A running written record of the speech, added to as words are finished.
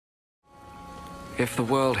If the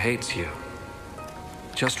world hates you,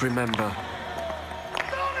 just remember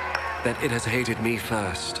that it has hated me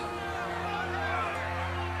first.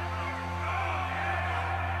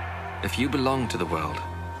 If you belong to the world,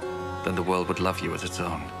 then the world would love you as its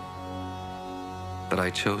own. But I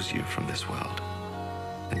chose you from this world,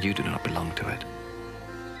 and you do not belong to it.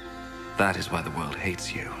 That is why the world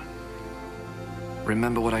hates you.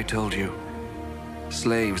 Remember what I told you.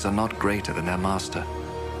 Slaves are not greater than their master.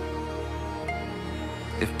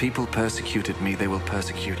 If people persecuted me, they will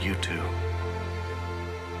persecute you too.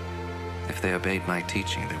 If they obeyed my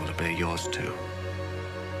teaching, they will obey yours too.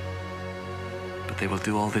 But they will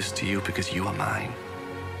do all this to you because you are mine.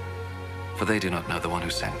 For they do not know the one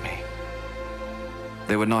who sent me.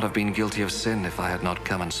 They would not have been guilty of sin if I had not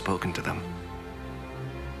come and spoken to them.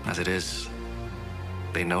 As it is,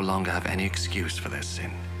 they no longer have any excuse for their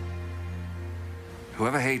sin.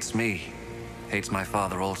 Whoever hates me, hates my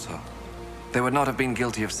Father also. They would not have been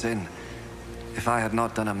guilty of sin if I had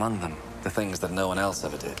not done among them the things that no one else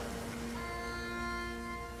ever did.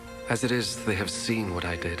 As it is, they have seen what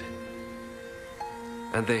I did.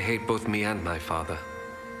 And they hate both me and my Father.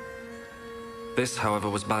 This, however,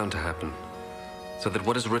 was bound to happen, so that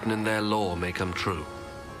what is written in their law may come true.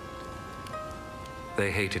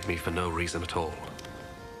 They hated me for no reason at all.